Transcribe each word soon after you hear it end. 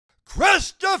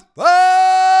Christopher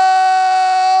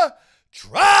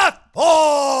Trafford.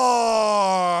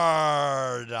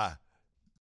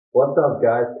 What's up,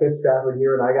 guys? Chris Trafford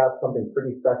here, and I got something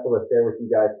pretty special to share with you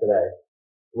guys today.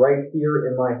 Right here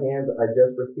in my hands, I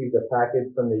just received a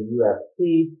package from the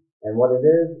UFC, and what it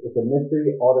is, it's a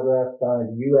mystery autograph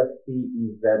signed UFC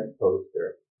event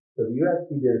poster. So the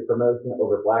UFC did a promotion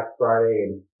over Black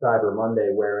Friday and Cyber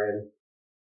Monday, wherein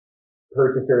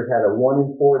purchasers had a 1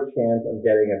 in 4 chance of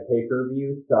getting a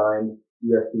pay-per-view signed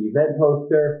UFC event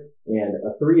poster and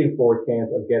a 3 in 4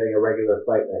 chance of getting a regular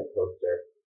fight night poster.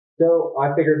 So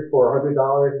I figured for $100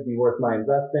 it'd be worth my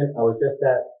investment. I was just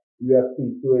at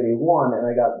UFC 281 and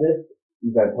I got this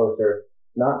event poster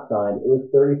not signed. It was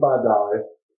 $35.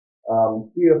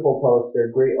 Beautiful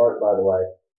poster, great art by the way.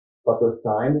 But the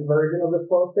signed version of this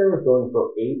poster was going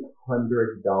for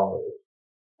 $800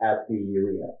 at the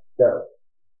arena. So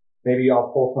maybe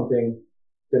I'll pull something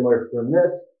similar from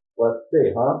this. Let's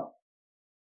see, huh?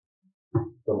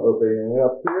 So I'm opening it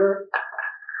up here.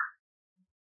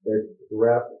 It's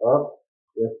wrapped up.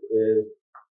 This is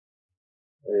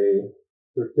a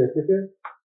certificate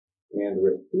and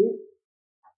receipt.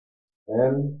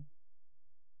 And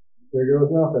here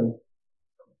goes nothing.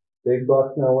 Big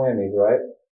bucks, no whammies, right?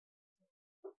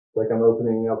 It's like I'm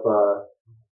opening up a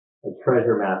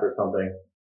treasure map or something.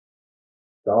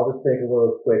 So I'll just take a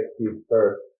little quick peek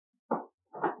first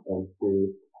and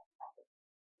see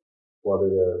what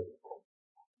it is.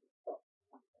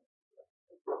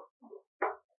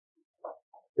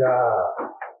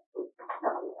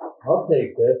 I'll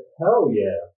take this. Hell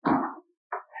yeah.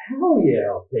 Hell yeah,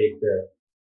 I'll take this.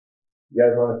 You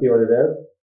guys want to see what it is?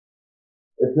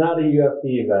 It's not a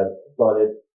UFC event, but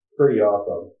it's pretty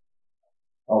awesome.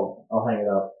 I'll hang it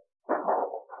up.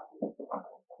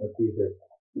 Let's see this.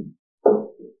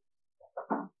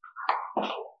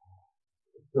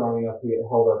 Strong enough to get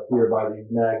held up here by these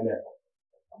magnets.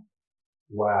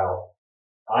 Wow.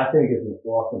 I think it's an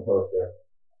awesome poster.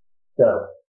 So,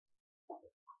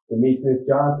 Demetrius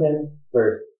Johnson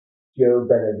versus Joe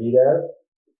Benavidez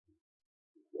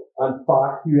on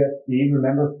Fox UFC.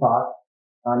 Remember Fox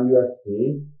on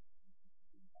UFC?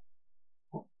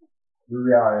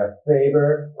 Uriah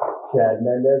Faber, Chad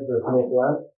Mendes versus Nick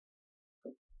Lentz.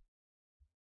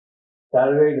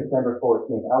 Saturday, December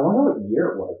 14th. I wonder what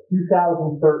year it was.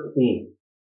 2013.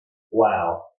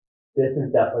 Wow. This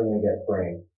is definitely going to get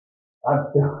framed. I'm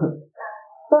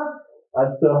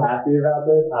so happy about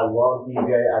this. I love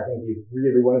DJ. I think he's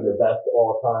really one of the best of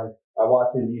all time. I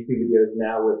watch his YouTube videos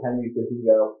now with Henry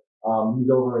Cejudo. He's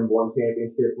over in One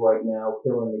Championship right now,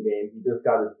 killing the game. He just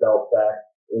got his belt back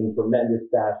in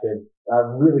tremendous fashion. I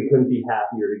really couldn't be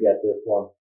happier to get this one.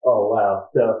 Oh,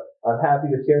 wow. So I'm happy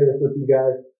to share this with you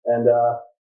guys. And,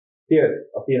 cheers.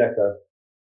 I'll see you next time.